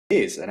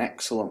is an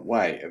excellent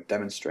way of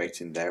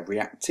demonstrating their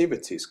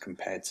reactivities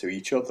compared to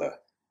each other.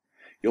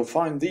 You'll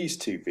find these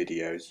two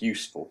videos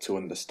useful to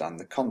understand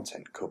the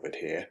content covered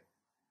here.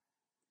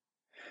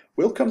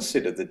 We'll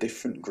consider the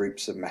different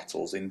groups of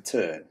metals in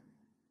turn.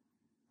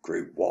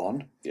 Group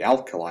 1, the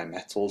alkali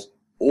metals,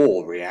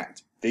 all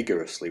react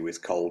vigorously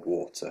with cold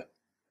water.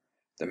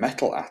 The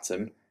metal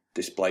atom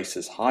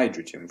displaces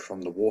hydrogen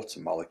from the water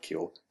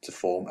molecule to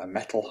form a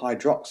metal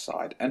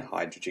hydroxide and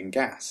hydrogen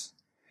gas.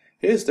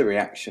 Here's the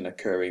reaction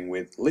occurring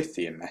with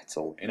lithium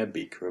metal in a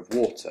beaker of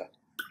water.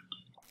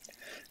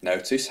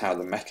 Notice how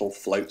the metal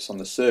floats on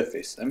the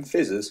surface and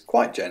fizzes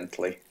quite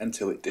gently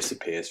until it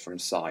disappears from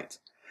sight.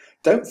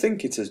 Don't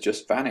think it has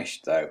just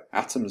vanished though,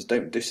 atoms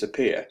don't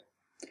disappear.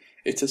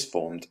 It has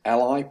formed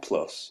Li+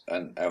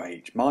 and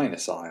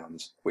OH-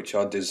 ions, which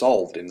are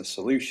dissolved in the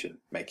solution,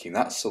 making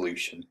that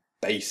solution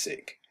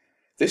basic.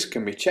 This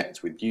can be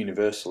checked with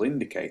universal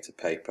indicator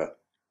paper.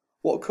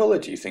 What colour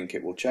do you think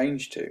it will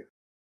change to?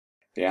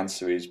 The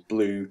answer is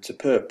blue to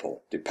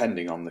purple,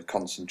 depending on the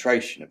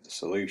concentration of the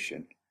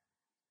solution.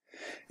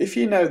 If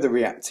you know the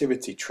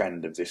reactivity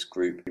trend of this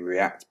group, you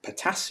react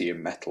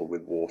potassium metal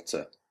with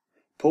water.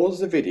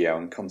 Pause the video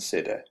and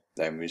consider,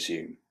 then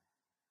resume.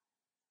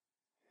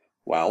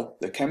 Well,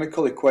 the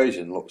chemical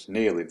equation looks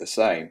nearly the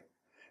same,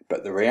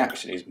 but the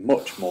reaction is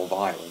much more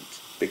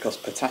violent because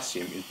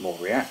potassium is more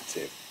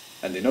reactive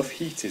and enough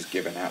heat is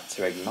given out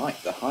to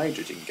ignite the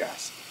hydrogen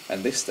gas,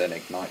 and this then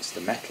ignites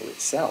the metal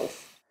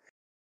itself.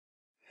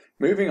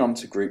 Moving on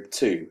to group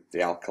 2,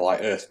 the alkali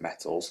earth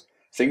metals,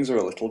 things are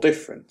a little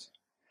different.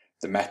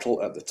 The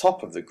metal at the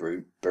top of the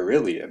group,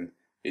 beryllium,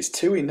 is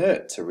too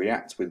inert to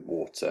react with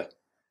water.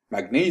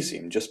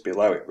 Magnesium just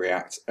below it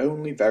reacts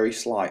only very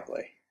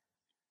slightly.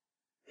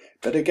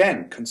 But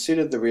again,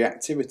 consider the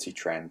reactivity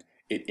trend.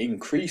 It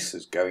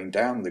increases going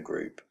down the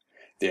group.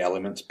 The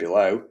elements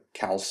below,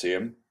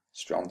 calcium,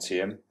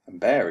 strontium and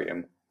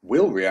barium,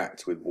 will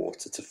react with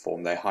water to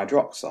form their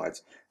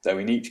hydroxides, though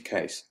in each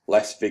case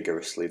less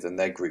vigorously than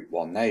their group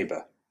 1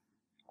 neighbour.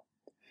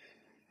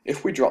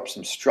 If we drop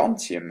some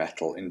strontium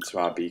metal into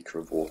our beaker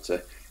of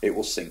water, it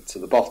will sink to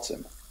the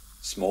bottom.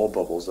 Small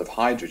bubbles of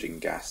hydrogen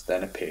gas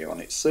then appear on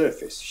its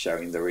surface,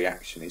 showing the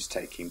reaction is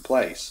taking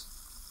place.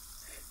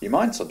 You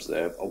might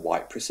observe a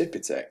white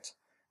precipitate,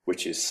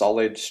 which is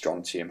solid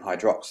strontium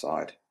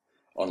hydroxide.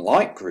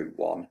 Unlike group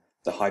 1,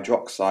 the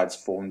hydroxides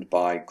formed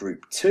by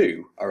group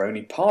 2 are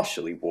only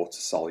partially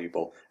water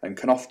soluble and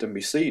can often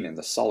be seen in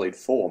the solid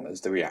form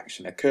as the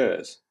reaction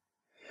occurs.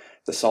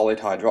 The solid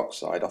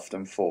hydroxide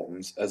often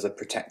forms as a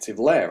protective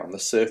layer on the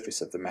surface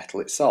of the metal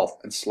itself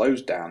and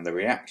slows down the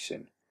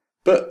reaction.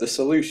 But the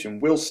solution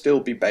will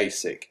still be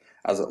basic,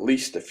 as at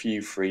least a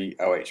few free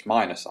OH-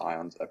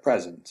 ions are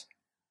present.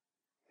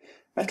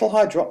 Metal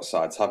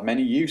hydroxides have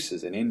many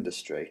uses in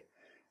industry.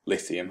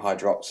 Lithium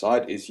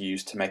hydroxide is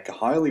used to make a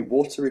highly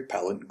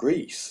water-repellent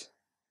grease.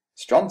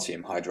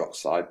 Strontium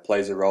hydroxide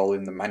plays a role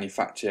in the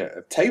manufacture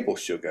of table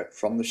sugar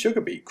from the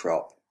sugar beet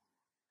crop.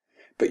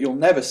 But you'll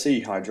never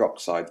see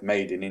hydroxides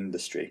made in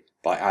industry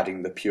by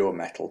adding the pure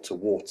metal to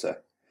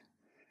water.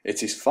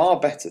 It is far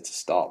better to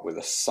start with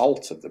a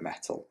salt of the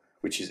metal,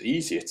 which is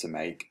easier to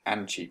make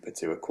and cheaper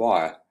to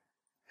acquire.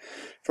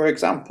 For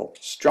example,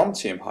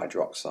 strontium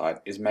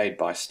hydroxide is made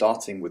by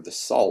starting with the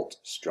salt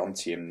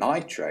strontium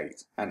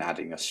nitrate and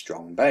adding a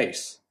strong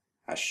base,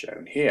 as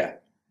shown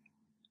here.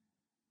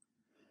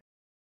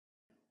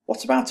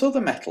 What about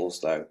other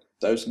metals though,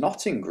 those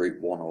not in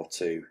group 1 or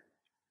 2?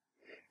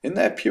 In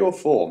their pure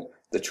form,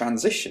 the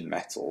transition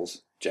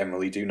metals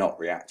generally do not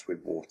react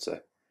with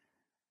water.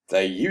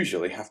 They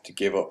usually have to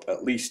give up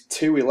at least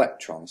 2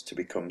 electrons to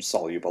become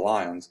soluble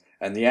ions,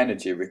 and the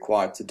energy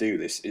required to do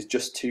this is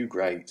just too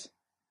great.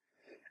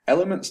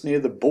 Elements near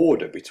the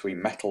border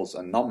between metals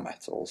and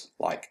non-metals,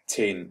 like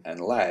tin and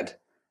lead,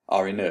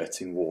 are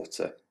inert in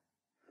water.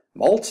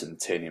 Molten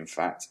tin, in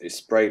fact, is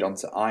sprayed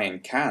onto iron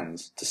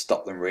cans to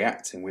stop them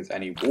reacting with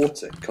any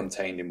water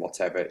contained in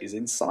whatever is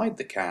inside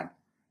the can.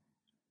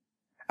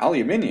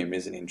 Aluminium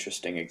is an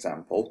interesting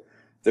example.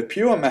 The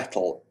pure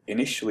metal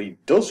initially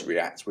does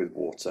react with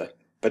water,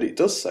 but it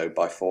does so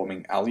by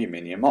forming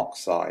aluminium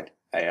oxide,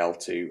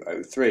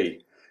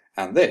 Al2O3,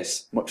 and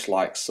this, much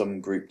like some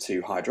group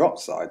 2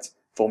 hydroxides,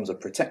 forms a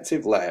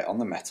protective layer on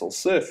the metal's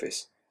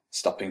surface,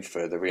 stopping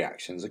further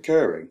reactions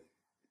occurring.